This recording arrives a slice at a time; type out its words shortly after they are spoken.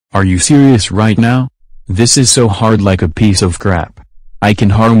Are you serious right now? This is so hard, like a piece of crap. I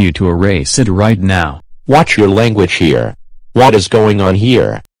can harm you to erase it right now. Watch your language here. What is going on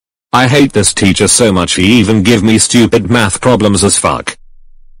here? I hate this teacher so much, he even give me stupid math problems as fuck.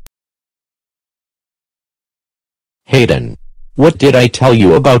 Hayden. What did I tell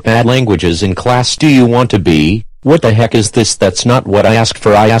you about bad languages in class? Do you want to be? What the heck is this? That's not what I asked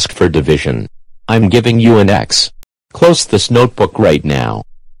for. I asked for division. I'm giving you an X. Close this notebook right now.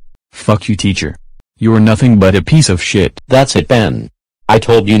 Fuck you, teacher. You're nothing but a piece of shit. That's it, Ben. I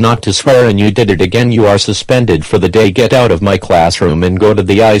told you not to swear and you did it again. You are suspended for the day. Get out of my classroom and go to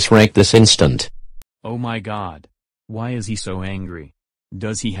the ice rink this instant. Oh my god. Why is he so angry?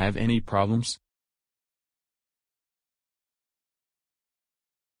 Does he have any problems?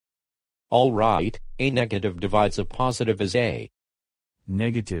 Alright, a negative divides a positive is a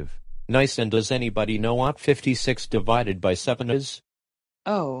negative. Nice. And does anybody know what 56 divided by 7 is?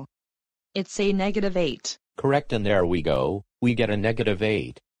 Oh. It's a -8. Correct, and there we go, we get a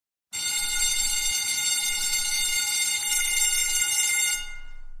 -8.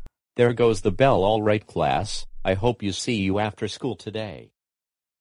 There goes the bell. Alright class, I hope you see you after school today.